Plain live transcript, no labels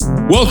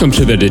Welcome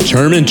to the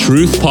Determined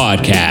Truth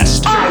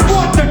Podcast, I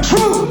want the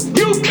truth!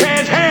 You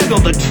can't handle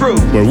the truth!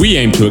 where we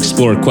aim to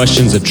explore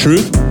questions of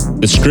truth,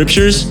 the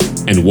scriptures,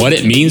 and what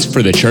it means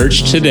for the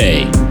church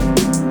today.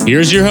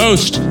 Here's your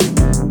host,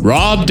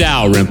 Rob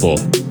Dalrymple.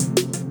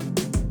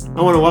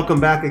 I want to welcome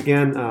back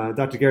again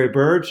Dr. Gary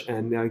Burge,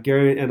 and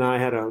Gary and I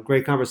had a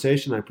great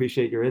conversation. I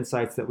appreciate your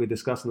insights that we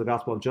discussed in the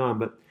Gospel of John.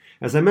 But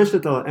as I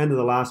mentioned at the end of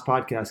the last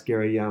podcast,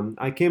 Gary,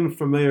 I became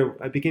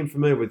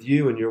familiar with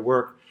you and your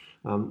work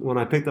when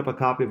I picked up a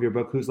copy of your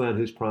book, Whose Land,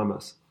 Whose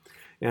Promise.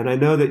 And I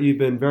know that you've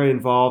been very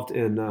involved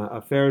in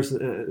affairs,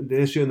 the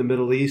issue in the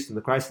Middle East and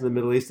the crisis in the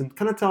Middle East. And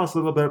kind of tell us a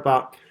little bit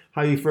about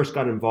how you first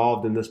got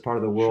involved in this part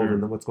of the world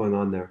and what's going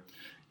on there.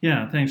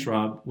 Yeah, thanks,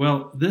 Rob.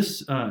 Well,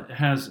 this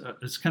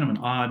it's kind of an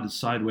odd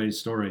sideways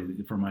story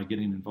for my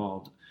getting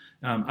involved.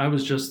 I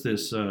was just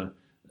this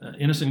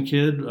innocent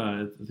kid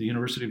at the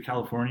University of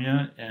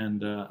California,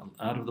 and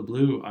out of the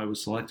blue, I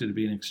was selected to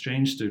be an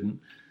exchange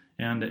student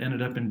and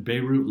ended up in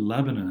Beirut,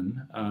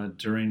 Lebanon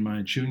during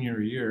my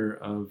junior year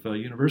of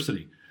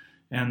university.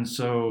 And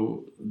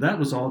so that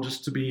was all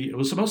it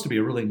was supposed to be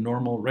a really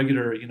normal,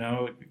 regular,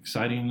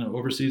 exciting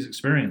overseas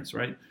experience,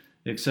 right?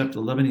 Except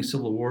the Lebanese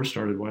Civil War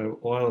started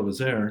while I was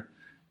there,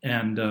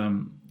 and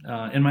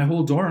my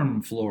whole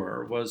dorm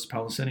floor was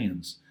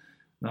Palestinians.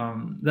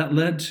 That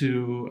led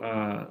to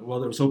there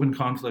was open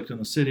conflict in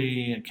the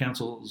city,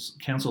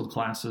 canceled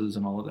classes,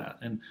 and all of that,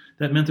 and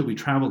that meant that we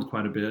traveled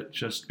quite a bit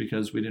just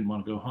because we didn't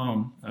want to go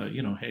home.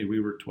 Hey, we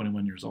were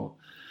 21 years old,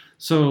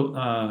 so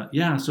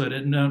so it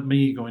ended up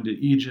me going to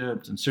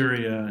Egypt and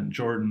Syria and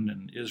Jordan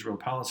and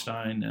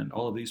Israel-Palestine and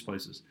all of these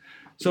places.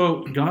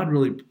 So God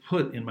really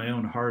put in my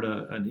own heart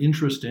an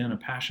interest in, a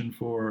passion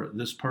for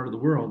this part of the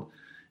world.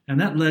 And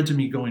that led to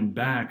me going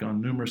back on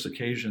numerous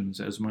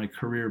occasions as my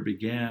career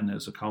began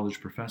as a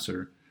college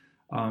professor.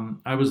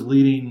 I was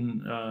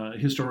leading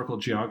historical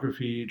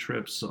geography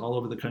trips all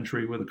over the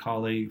country with a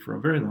colleague for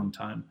a very long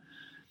time.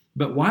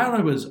 But while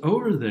I was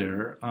over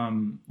there,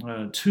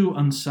 two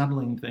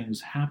unsettling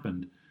things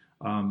happened.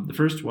 The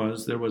first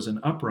was there was an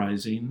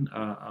uprising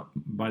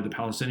by the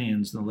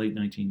Palestinians in the late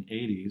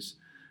 1980s.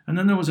 And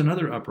then there was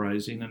another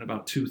uprising in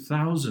about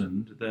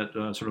 2000 that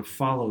sort of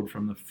followed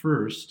from the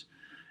first.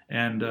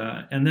 And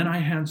then I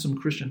had some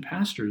Christian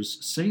pastors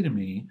say to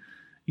me,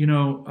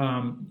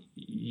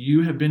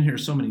 you have been here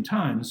so many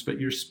times, but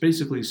you're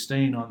basically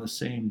staying on the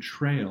same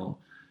trail.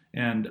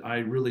 And I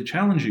really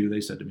challenge you,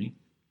 they said to me,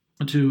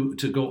 to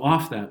go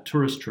off that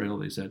tourist trail,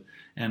 they said,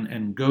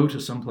 and go to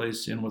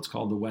someplace in what's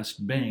called the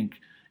West Bank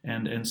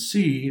and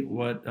see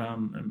what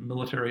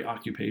military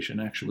occupation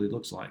actually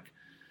looks like.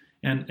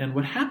 And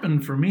what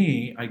happened for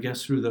me, I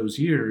guess, through those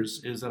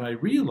years is that I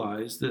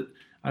realized that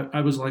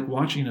I was like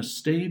watching a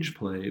stage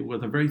play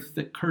with a very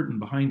thick curtain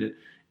behind it,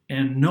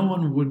 and no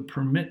one would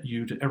permit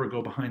you to ever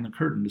go behind the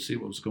curtain to see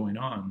what was going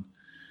on.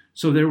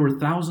 So there were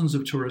thousands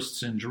of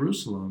tourists in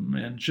Jerusalem,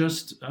 and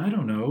just,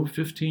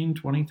 15,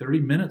 20, 30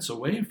 minutes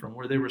away from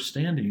where they were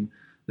standing,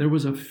 there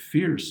was a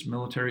fierce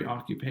military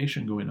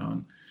occupation going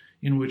on,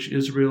 in which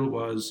Israel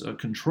was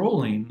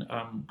controlling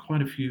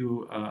quite a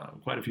few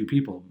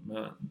people,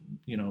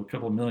 a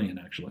couple million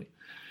actually.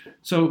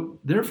 So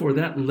therefore,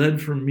 that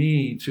led for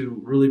me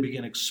to really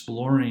begin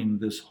exploring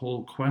this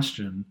whole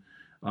question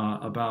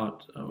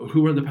about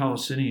who are the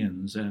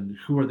Palestinians and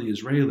who are the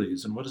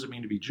Israelis and what does it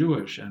mean to be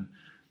Jewish. And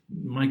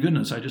my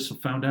goodness, I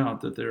just found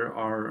out that there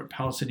are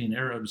Palestinian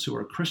Arabs who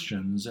are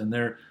Christians, and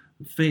their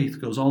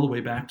faith goes all the way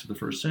back to the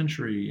first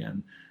century.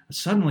 And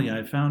suddenly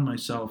I found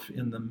myself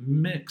in the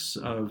mix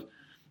of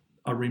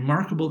a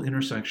remarkable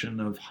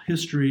intersection of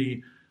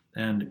history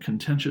and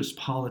contentious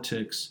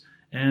politics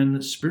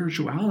and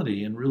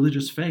spirituality and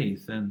religious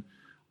faith. And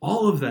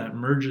all of that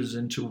merges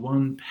into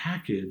one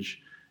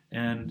package.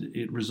 And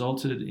it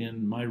resulted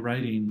in my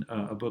writing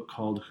a book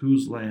called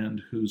Whose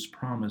Land, Whose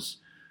Promise,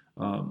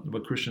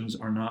 what Christians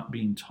are not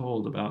being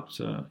told about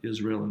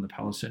Israel and the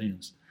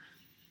Palestinians.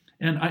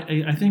 And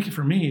I think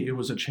for me, it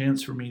was a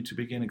chance for me to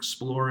begin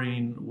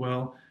exploring,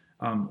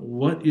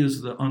 what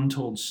is the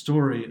untold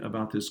story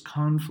about this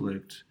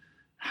conflict?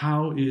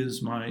 How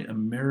is my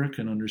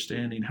American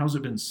understanding? How's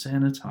it been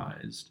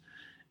sanitized?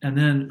 And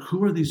then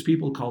who are these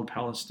people called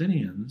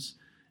Palestinians?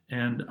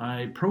 And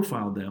I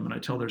profiled them and I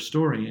tell their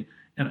story.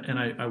 And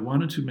I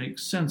wanted to make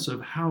sense of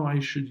how I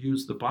should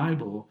use the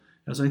Bible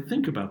as I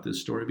think about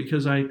this story,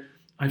 because I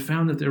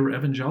found that there were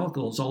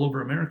evangelicals all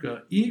over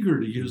America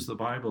eager to use the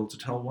Bible to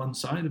tell one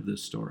side of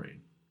this story.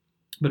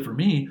 But for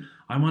me,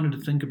 I wanted to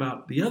think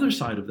about the other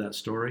side of that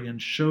story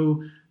and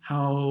show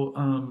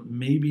how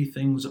maybe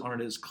things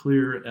aren't as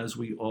clear as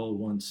we all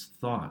once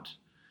thought.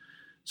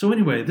 So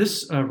anyway,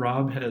 this,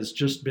 Rob, has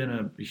just been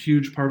a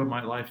huge part of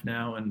my life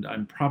now, and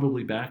I'm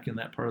probably back in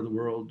that part of the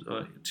world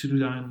 2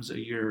 times a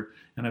year,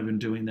 and I've been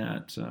doing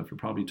that for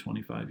probably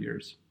 25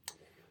 years.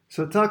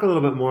 So talk a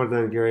little bit more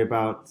then, Gary,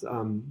 about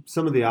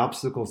some of the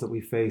obstacles that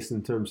we face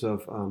in terms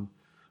of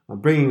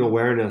bringing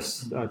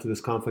awareness to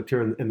this conflict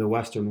here in the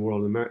Western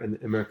world, in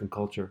American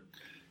culture.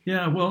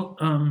 Yeah, well,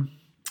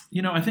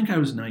 I think I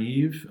was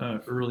naive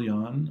early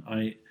on.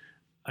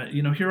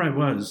 here I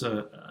was.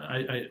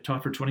 I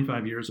taught for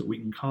 25 years at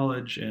Wheaton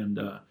College, and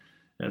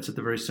that's at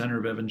the very center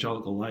of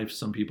evangelical life,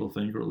 some people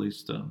think, or at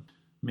least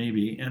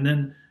maybe. And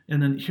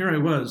then here I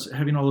was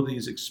having all of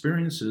these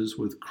experiences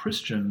with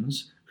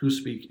Christians who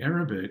speak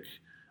Arabic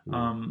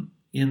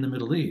in the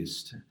Middle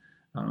East,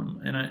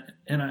 and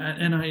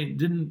I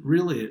didn't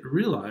really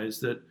realize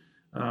that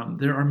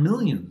there are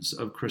millions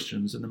of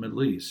Christians in the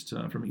Middle East,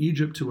 from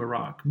Egypt to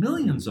Iraq,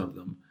 millions of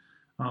them,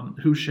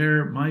 who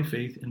share my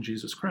faith in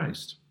Jesus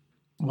Christ.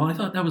 Well, I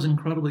thought that was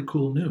incredibly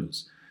cool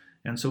news.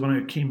 And so when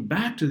I came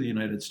back to the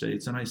United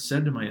States and I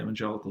said to my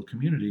evangelical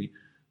community,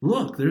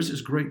 look, there's this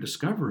great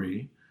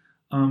discovery,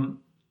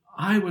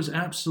 I was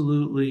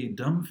absolutely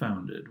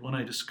dumbfounded when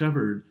I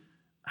discovered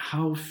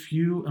how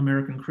few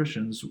American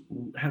Christians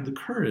had the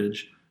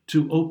courage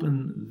to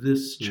open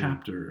this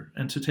chapter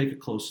and to take a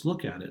close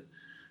look at it,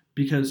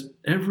 because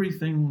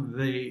everything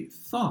they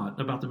thought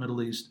about the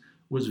Middle East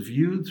was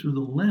viewed through the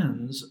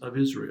lens of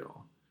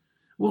Israel.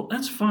 Well,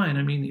 that's fine.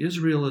 I mean,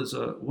 Israel is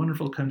a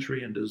wonderful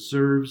country and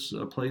deserves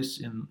a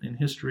place in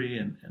history,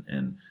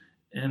 and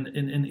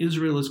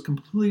Israel is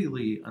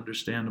completely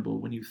understandable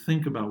when you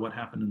think about what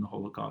happened in the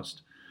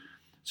Holocaust.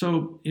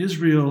 So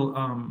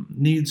Israel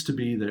needs to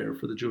be there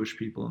for the Jewish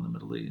people in the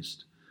Middle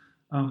East.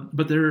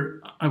 But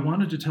I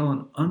wanted to tell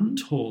an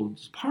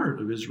untold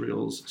part of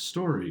Israel's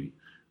story,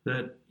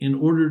 that in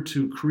order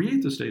to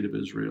create the state of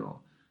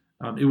Israel,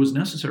 it was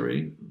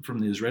necessary, from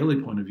the Israeli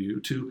point of view,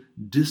 to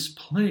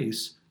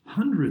displace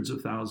hundreds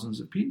of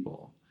thousands of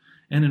people.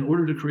 And in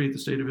order to create the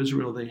state of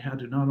Israel, they had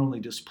to not only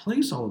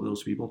displace all of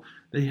those people,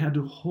 they had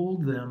to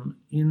hold them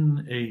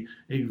in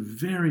a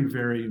very,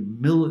 very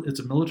it's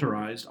a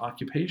militarized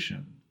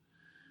occupation.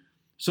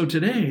 So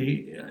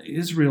today,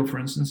 Israel, for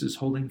instance, is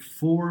holding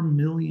 4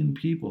 million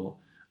people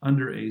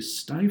under a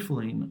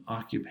stifling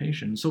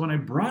occupation. So when I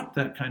brought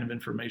that kind of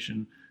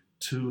information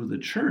to the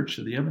church,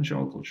 to the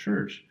evangelical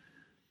church,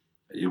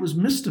 it was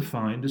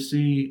mystifying to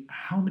see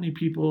how many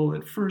people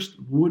at first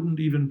wouldn't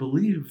even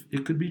believe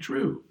it could be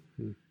true.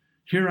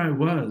 Here I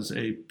was,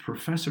 a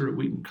professor at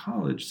Wheaton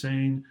College,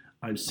 saying,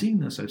 I've seen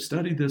this, I've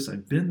studied this,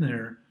 I've been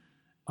there,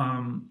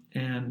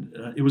 and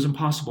it was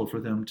impossible for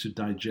them to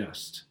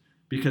digest,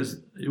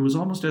 because it was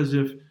almost as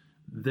if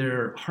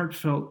their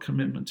heartfelt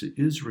commitment to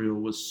Israel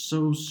was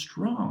so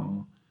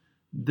strong,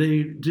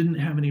 they didn't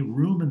have any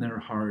room in their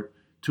heart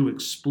to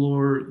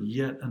explore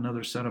yet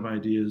another set of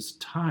ideas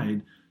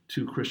tied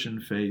to Christian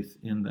faith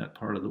in that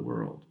part of the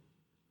world.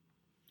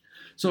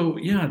 So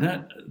yeah,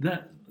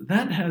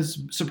 that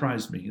has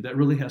surprised me. That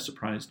really has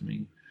surprised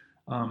me.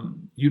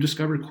 You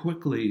discover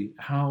quickly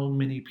how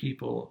many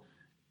people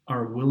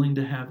are willing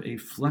to have a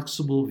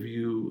flexible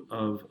view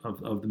of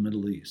the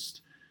Middle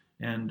East.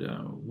 And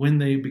when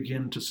they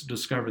begin to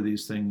discover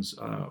these things,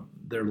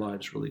 their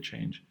lives really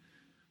change.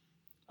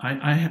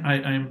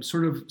 I'm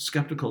sort of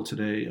skeptical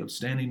today of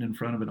standing in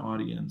front of an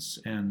audience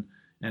and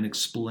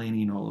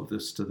explaining all of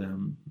this to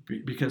them,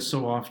 because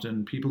so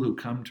often people who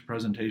come to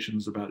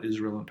presentations about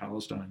Israel and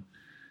Palestine,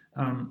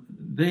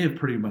 they have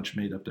pretty much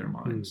made up their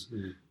minds.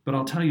 Mm-hmm. But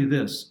I'll tell you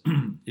this,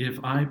 if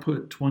I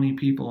put 20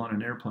 people on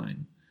an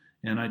airplane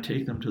and I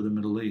take them to the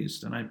Middle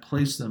East and I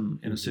place them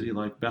in a city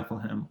like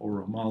Bethlehem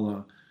or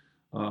Ramallah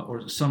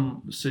or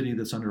some city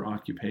that's under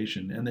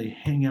occupation, and they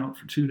hang out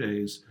for 2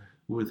 days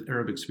with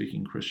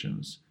Arabic-speaking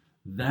Christians,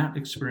 that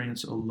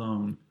experience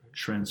alone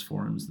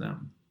transforms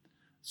them.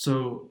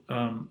 So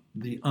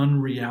the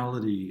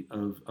unreality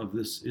of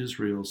this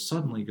Israel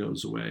suddenly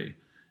goes away,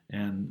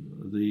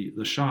 and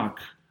the shock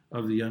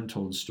of the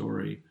untold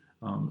story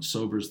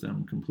sobers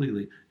them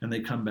completely, and they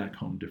come back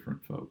home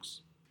different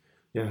folks.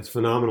 Yeah, it's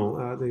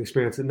phenomenal, the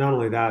experience. And not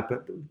only that,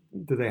 but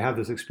do they have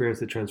this experience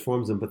that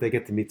transforms them, but they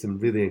get to meet some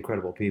really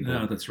incredible people.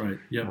 Yeah, that's right.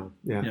 Yeah.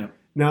 Yeah.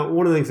 Now,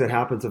 one of the things that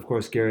happens, of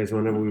course, Gary, is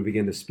whenever we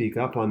begin to speak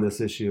up on this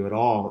issue at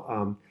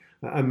all,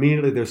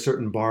 immediately there's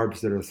certain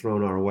barbs that are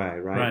thrown our way,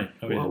 right? Right.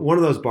 Oh, yeah. One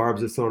of those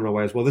barbs that's thrown our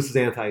way is, well, this is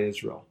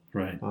anti-Israel.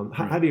 Right.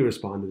 How do you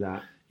respond to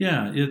that?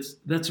 Yeah,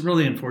 that's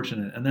really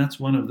unfortunate, and that's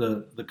one of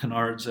the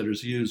canards that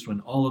is used when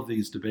all of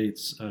these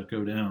debates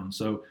go down.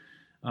 So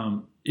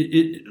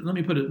let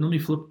me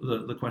flip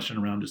the question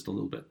around just a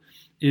little bit.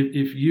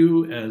 If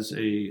you, as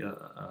a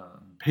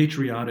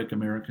patriotic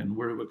American,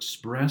 were to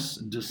express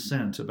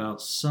dissent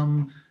about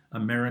some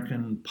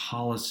American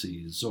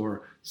policies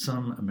or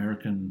some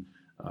American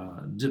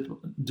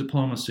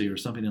diplomacy or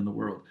something in the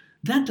world,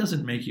 that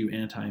doesn't make you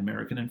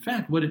anti-American. In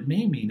fact, what it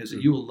may mean is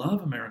that you will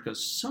love America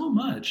so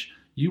much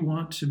you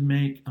want to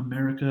make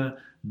America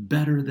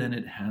better than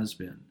it has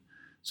been.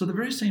 So the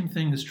very same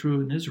thing is true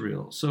in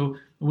Israel. So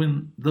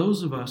when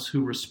those of us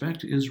who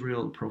respect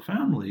Israel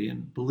profoundly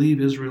and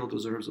believe Israel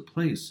deserves a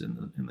place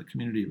in the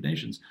community of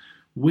nations,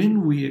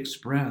 when we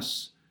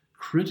express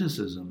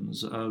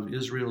criticisms of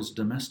Israel's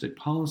domestic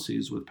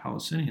policies with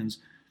Palestinians,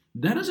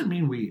 that doesn't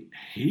mean we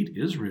hate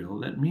Israel.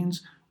 That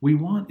means we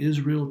want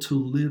Israel to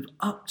live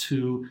up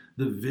to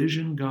the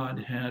vision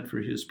God had for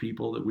his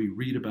people that we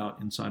read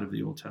about inside of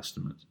the Old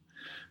Testament.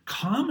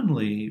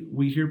 Commonly,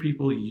 we hear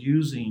people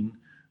using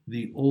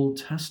the Old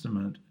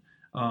Testament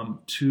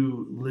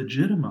to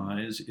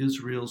legitimize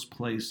Israel's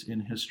place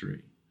in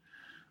history.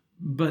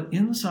 But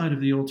inside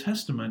of the Old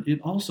Testament,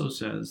 it also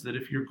says that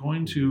if you're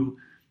going to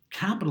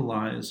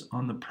capitalize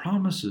on the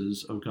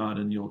promises of God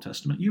in the Old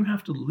Testament, you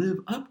have to live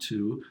up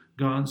to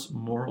God's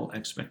moral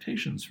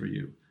expectations for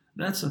you.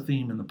 That's a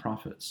theme in the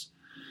prophets.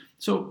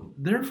 So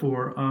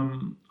therefore,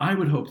 I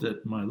would hope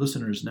that my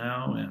listeners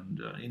now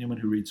and anyone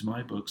who reads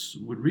my books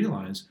would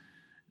realize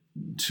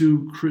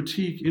to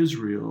critique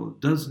Israel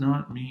does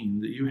not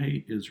mean that you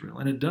hate Israel.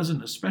 And it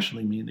doesn't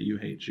especially mean that you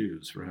hate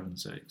Jews, for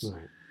heaven's sakes.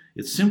 Right.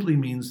 It simply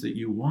means that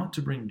you want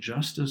to bring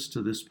justice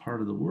to this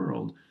part of the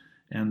world.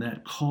 And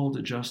that call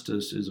to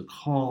justice is a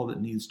call that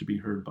needs to be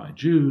heard by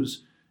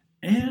Jews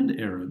and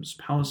Arabs,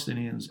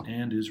 Palestinians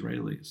and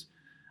Israelis.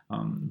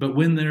 But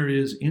when there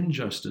is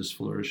injustice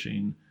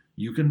flourishing,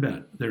 you can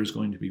bet there's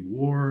going to be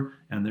war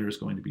and there's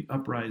going to be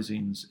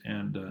uprisings.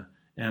 And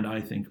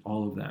I think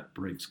all of that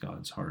breaks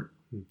God's heart.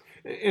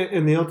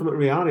 And the ultimate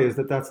reality is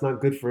that that's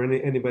not good for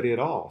anybody at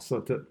all.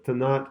 So to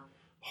not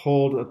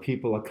hold a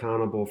people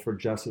accountable for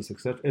justice,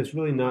 etc., is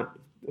really not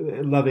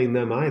loving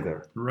them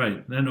either.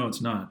 Right. No,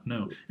 it's not.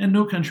 No. And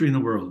no country in the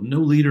world, no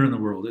leader in the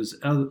world is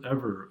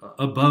ever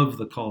above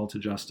the call to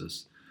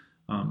justice.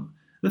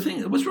 The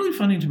thing what's really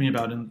funny to me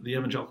about in the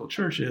evangelical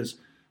church is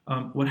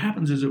what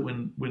happens is that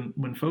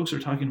when folks are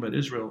talking about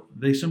Israel,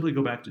 they simply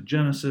go back to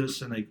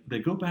Genesis and they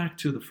go back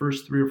to the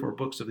first 3 or 4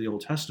 books of the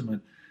Old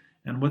Testament.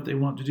 And what they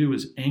want to do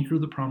is anchor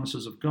the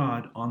promises of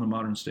God on the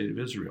modern state of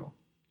Israel.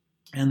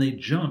 And they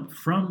jump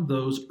from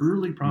those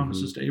early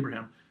promises to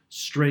Abraham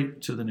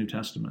straight to the New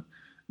Testament.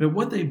 But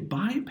what they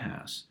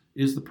bypass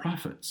is the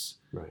prophets.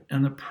 Right.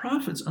 And the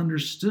prophets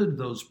understood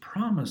those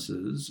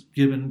promises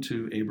given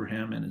to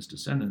Abraham and his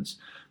descendants.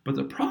 But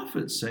the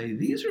prophets say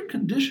these are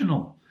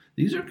conditional.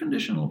 These are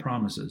conditional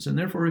promises. And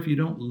therefore, if you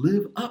don't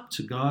live up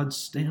to God's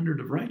standard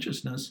of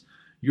righteousness,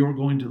 you're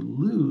going to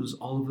lose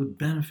all of the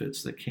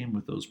benefits that came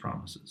with those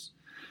promises.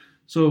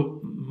 So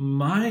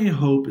my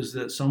hope is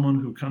that someone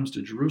who comes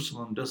to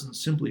Jerusalem doesn't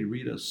simply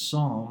read a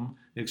psalm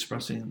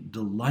expressing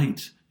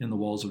delight in the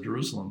walls of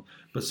Jerusalem,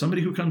 but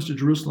somebody who comes to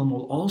Jerusalem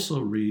will also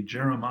read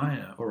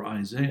Jeremiah or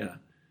Isaiah.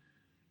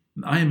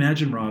 I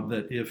imagine, Rob,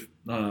 that if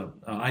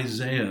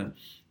Isaiah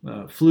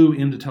flew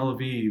into Tel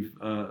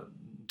Aviv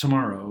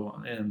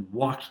tomorrow and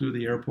walked through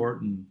the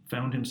airport and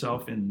found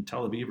himself in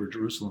Tel Aviv or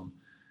Jerusalem,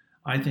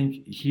 I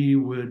think he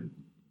would,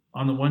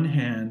 on the one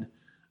hand,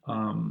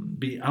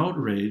 be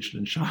outraged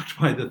and shocked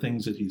by the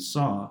things that he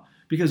saw,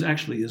 because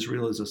actually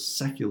Israel is a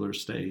secular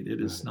state.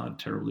 It is not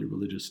a terribly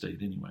religious state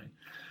anyway.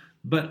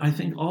 But I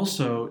think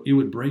also it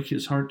would break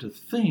his heart to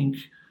think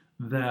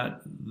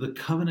that the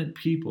covenant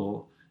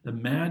people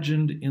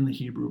imagined in the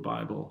Hebrew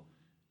Bible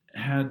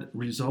had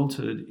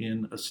resulted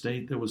in a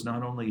state that was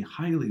not only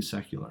highly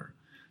secular,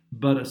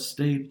 but a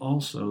state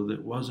also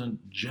that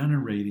wasn't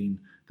generating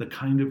the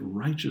kind of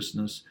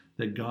righteousness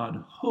that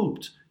God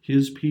hoped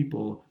his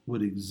people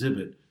would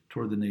exhibit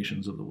toward the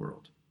nations of the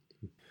world.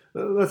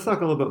 Let's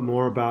talk a little bit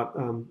more about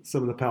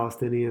some of the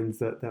Palestinians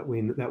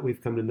that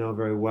we've come to know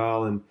very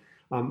well, and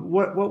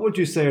what would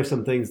you say are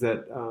some things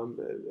that,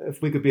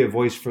 if we could be a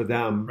voice for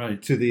them,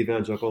 right, to the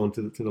evangelical and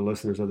to the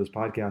listeners of this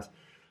podcast,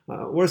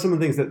 what are some of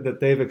the things that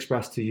they've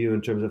expressed to you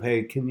in terms of,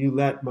 hey, can you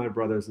let my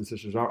brothers and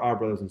sisters, our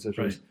brothers and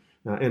sisters,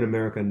 in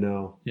America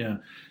know?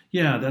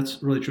 Yeah,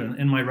 that's really true.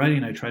 In my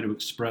writing, I try to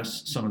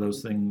express some of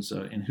those things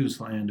in Whose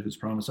Land, Whose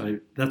Promise.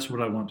 That's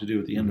what I want to do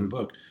at the end of the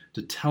book,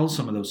 to tell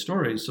some of those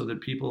stories so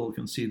that people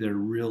can see they're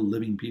real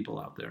living people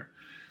out there.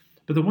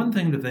 But the one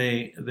thing that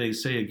they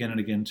say again and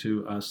again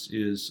to us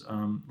is,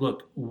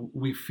 look,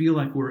 we feel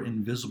like we're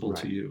invisible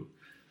to you.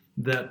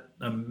 That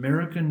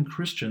American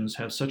Christians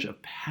have such a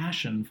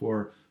passion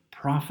for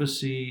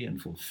prophecy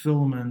and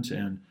fulfillment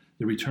and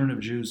the return of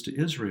Jews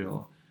to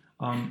Israel.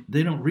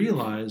 They don't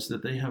realize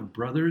that they have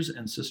brothers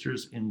and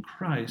sisters in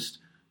Christ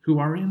who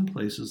are in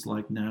places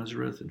like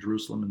Nazareth,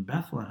 Jerusalem, and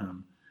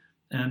Bethlehem.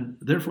 And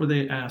therefore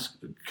they ask,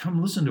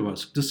 come listen to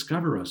us,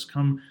 discover us.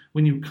 Come,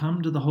 when you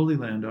come to the Holy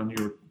Land on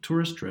your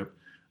tourist trip,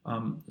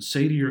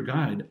 say to your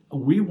guide,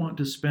 we want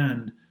to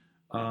spend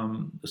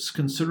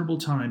considerable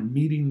time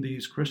meeting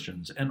these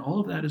Christians. And all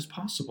of that is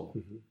possible.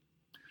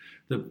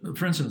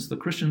 For instance, the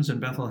Christians in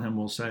Bethlehem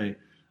will say,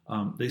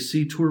 they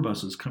see tour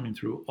buses coming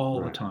through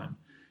all the time.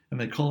 And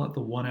they call it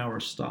the 1 hour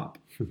stop.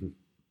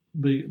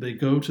 They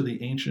go to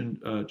the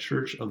ancient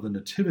Church of the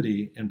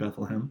Nativity in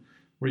Bethlehem,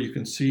 where you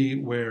can see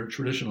where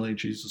traditionally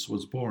Jesus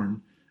was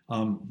born.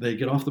 They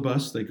get off the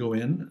bus, they go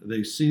in,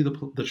 they see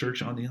the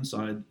church on the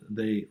inside,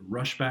 they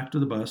rush back to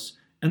the bus,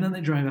 and then they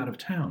drive out of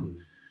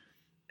town.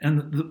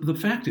 And the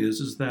fact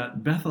is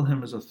that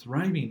Bethlehem is a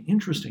thriving,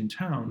 interesting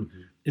town.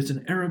 It's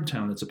an Arab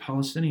town, it's a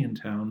Palestinian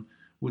town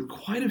with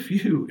quite a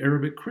few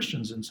Arabic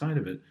Christians inside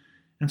of it.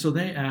 And so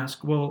they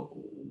ask, well,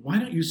 why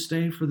don't you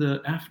stay for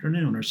the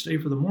afternoon or stay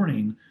for the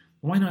morning?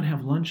 Why not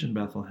have lunch in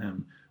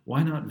Bethlehem?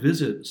 Why not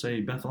visit,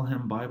 say,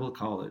 Bethlehem Bible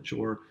College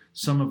or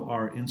some of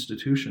our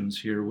institutions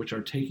here, which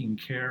are taking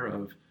care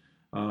of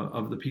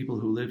of the people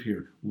who live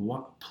here.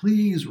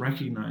 Please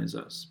recognize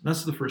us.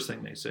 That's the first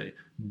thing they say.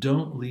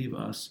 Don't leave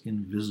us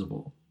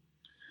invisible.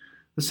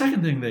 The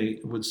second thing they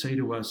would say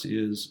to us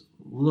is,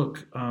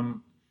 look,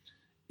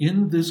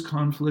 in this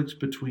conflict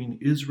between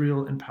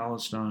Israel and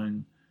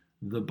Palestine,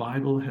 the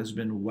Bible has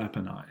been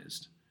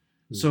weaponized.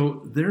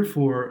 So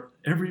therefore,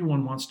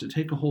 everyone wants to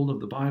take a hold of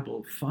the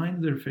Bible,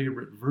 find their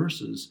favorite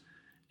verses,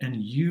 and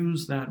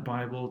use that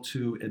Bible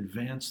to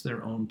advance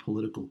their own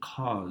political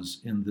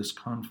cause in this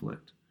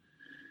conflict.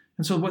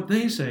 And so what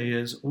they say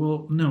is,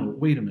 well, no,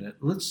 wait a minute.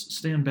 Let's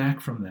stand back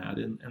from that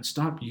and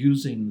stop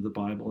using the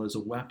Bible as a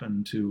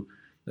weapon to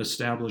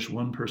establish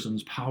one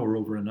person's power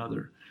over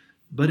another.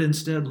 But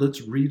instead,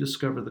 let's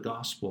rediscover the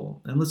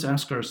gospel. And let's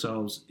ask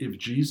ourselves, if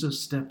Jesus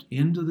stepped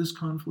into this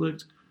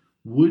conflict,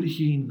 would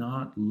he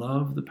not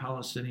love the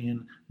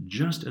Palestinian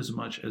just as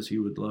much as he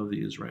would love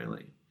the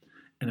Israeli?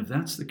 And if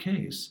that's the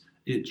case,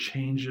 it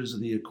changes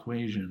the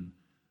equation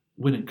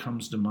when it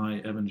comes to my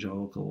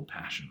evangelical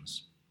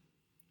passions.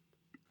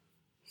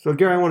 So,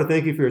 Gary, I want to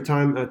thank you for your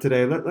time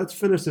today. Let's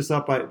finish this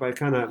up by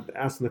kind of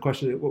asking the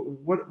question,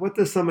 what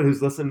does someone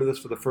who's listening to this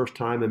for the first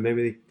time, and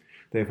maybe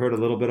they've heard a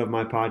little bit of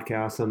my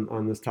podcast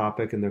on this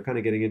topic, and they're kind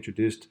of getting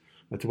introduced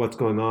to what's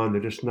going on,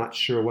 they're just not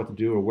sure what to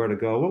do or where to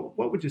go,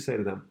 what would you say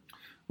to them?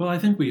 Well, I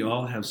think we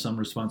all have some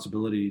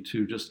responsibility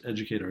to just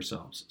educate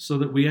ourselves so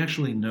that we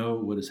actually know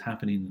what is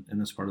happening in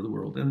this part of the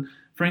world. And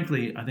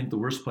frankly, I think the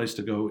worst place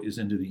to go is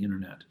into the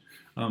internet.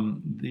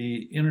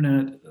 The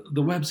internet,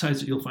 the websites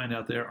that you'll find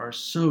out there are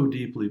so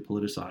deeply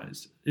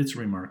politicized. It's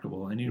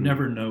remarkable, and you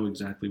never know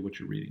exactly what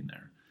you're reading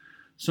there.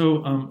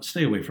 So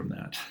stay away from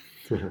that.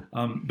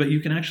 But you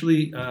can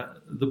actually,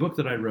 the book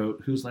that I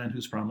wrote, Whose Land,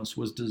 Whose Promise,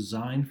 was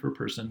designed for a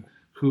person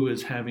who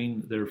is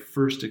having their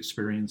first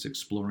experience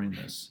exploring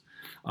this.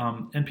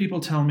 And people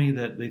tell me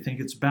that they think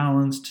it's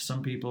balanced.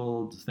 Some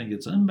people think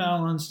it's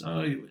unbalanced.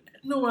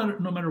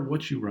 No matter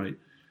what you write,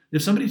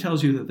 if somebody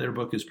tells you that their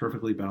book is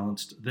perfectly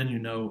balanced, then you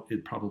know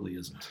it probably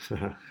isn't.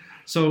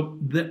 So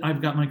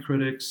I've got my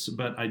critics,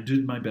 but I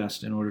did my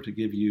best in order to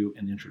give you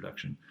an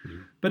introduction.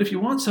 Mm-hmm. But if you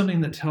want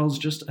something that tells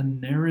just a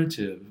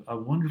narrative, a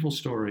wonderful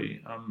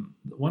story,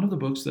 one of the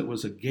books that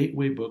was a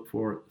gateway book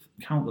for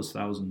countless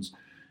thousands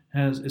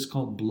is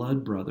called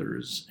Blood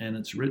Brothers, and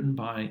it's written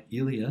by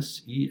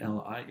Elias,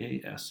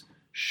 E-L-I-A-S,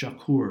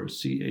 Shakur,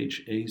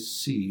 C-H-A-C-O-U-R.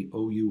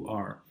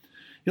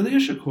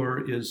 Elias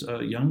Shakur is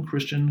a young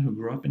Christian who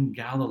grew up in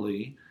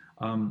Galilee,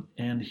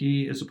 and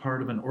he is a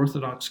part of an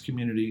Orthodox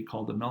community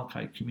called the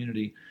Melkite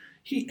community.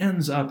 He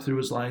ends up through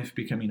his life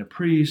becoming a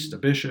priest, a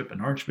bishop, an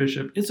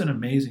archbishop. It's an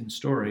amazing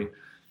story,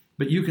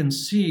 but you can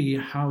see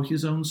how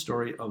his own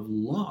story of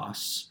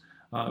loss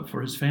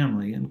for his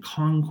family and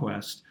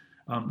conquest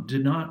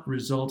did not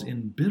result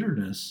in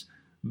bitterness,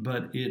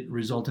 but it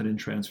resulted in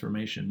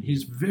transformation.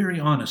 He's very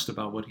honest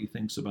about what he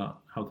thinks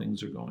about how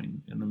things are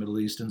going in the Middle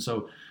East. And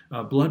so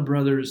Blood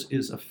Brothers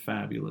is a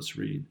fabulous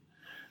read.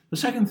 The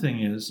second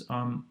thing is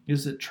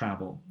that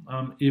travel.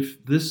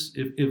 If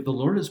the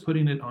Lord is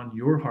putting it on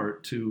your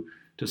heart to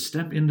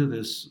step into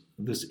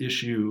this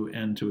issue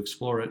and to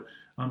explore it,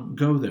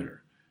 go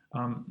there.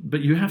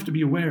 But you have to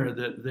be aware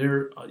that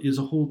there is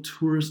a whole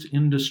tourist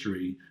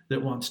industry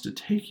that wants to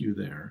take you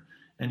there,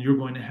 and you're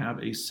going to have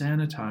a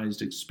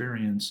sanitized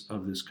experience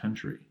of this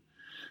country.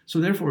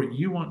 So therefore,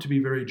 you want to be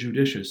very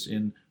judicious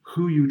in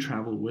who you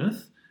travel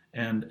with,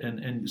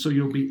 and so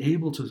you'll be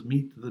able to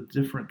meet the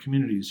different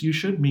communities. You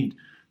should meet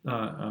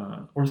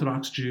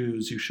Orthodox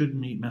Jews, you should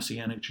meet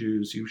Messianic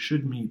Jews, you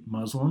should meet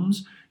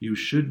Muslims, you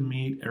should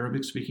meet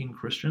Arabic-speaking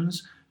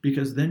Christians,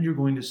 because then you're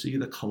going to see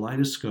the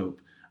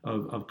kaleidoscope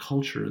of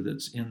culture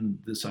that's in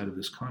this side of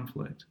this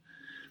conflict.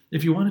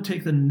 If you want to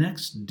take the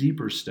next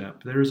deeper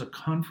step, there is a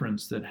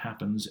conference that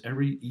happens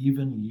every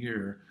even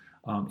year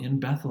in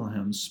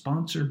Bethlehem,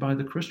 sponsored by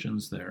the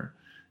Christians there.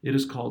 It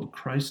is called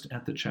Christ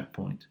at the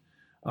Checkpoint.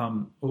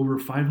 Over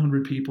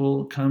 500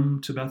 people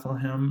come to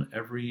Bethlehem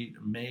every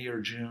May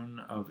or June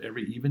of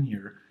every even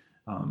year,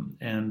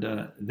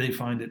 and they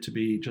find it to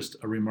be just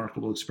a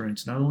remarkable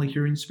experience, not only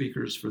hearing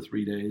speakers for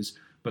 3 days,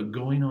 but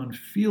going on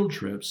field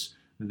trips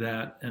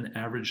that an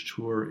average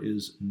tour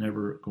is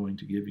never going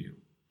to give you.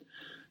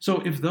 So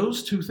if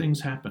those two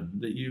things happen,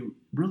 that you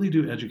really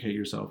do educate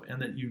yourself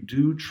and that you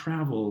do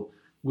travel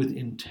with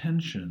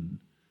intention,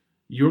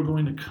 you're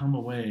going to come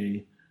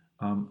away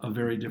a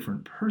very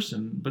different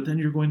person, but then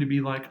you're going to be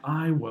like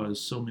I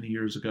was so many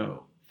years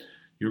ago.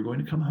 You're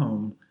going to come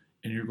home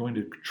and you're going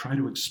to try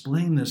to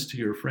explain this to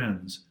your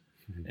friends,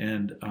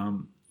 and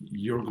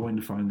you're going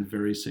to find the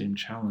very same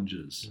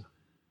challenges. Yeah.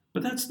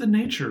 But that's the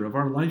nature of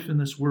our life in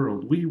this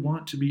world. We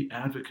want to be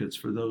advocates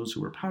for those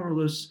who are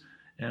powerless,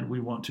 and we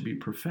want to be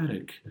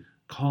prophetic,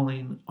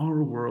 calling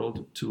our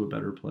world to a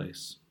better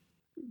place.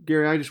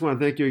 Gary, I just want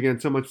to thank you again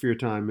so much for your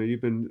time.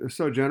 You've been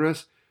so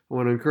generous. I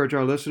want to encourage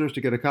our listeners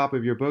to get a copy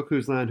of your book,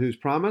 Whose Land, Whose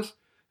Promise,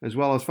 as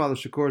well as Father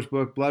Shakur's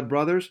book, Blood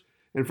Brothers.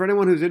 And for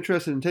anyone who's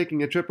interested in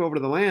taking a trip over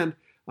to the land,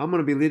 I'm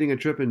going to be leading a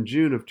trip in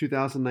June of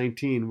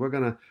 2019. We're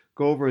going to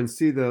go over and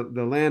see the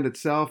land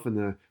itself and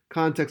the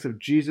context of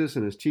Jesus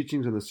and his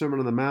teachings on the Sermon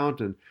on the Mount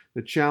and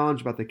the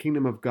challenge about the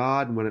kingdom of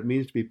God and what it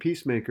means to be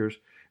peacemakers.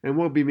 And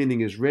we'll be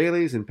meeting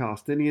Israelis and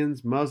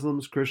Palestinians,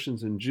 Muslims,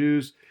 Christians, and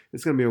Jews.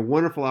 It's going to be a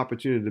wonderful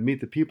opportunity to meet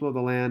the people of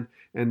the land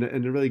and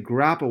to really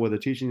grapple with the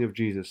teaching of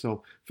Jesus.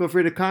 So feel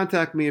free to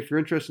contact me if you're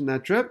interested in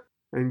that trip.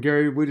 And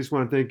Gary, we just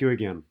want to thank you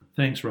again.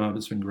 Thanks, Rob.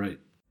 It's been great.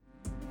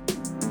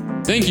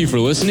 Thank you for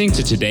listening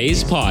to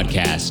today's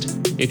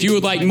podcast. If you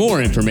would like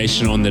more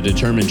information on the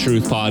Determined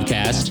Truth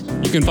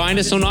podcast, you can find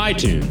us on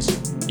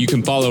iTunes. You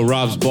can follow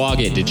Rob's blog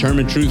at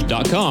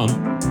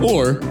determinedtruth.com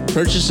or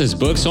purchase his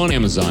books on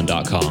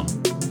Amazon.com.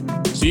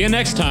 See you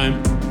next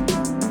time.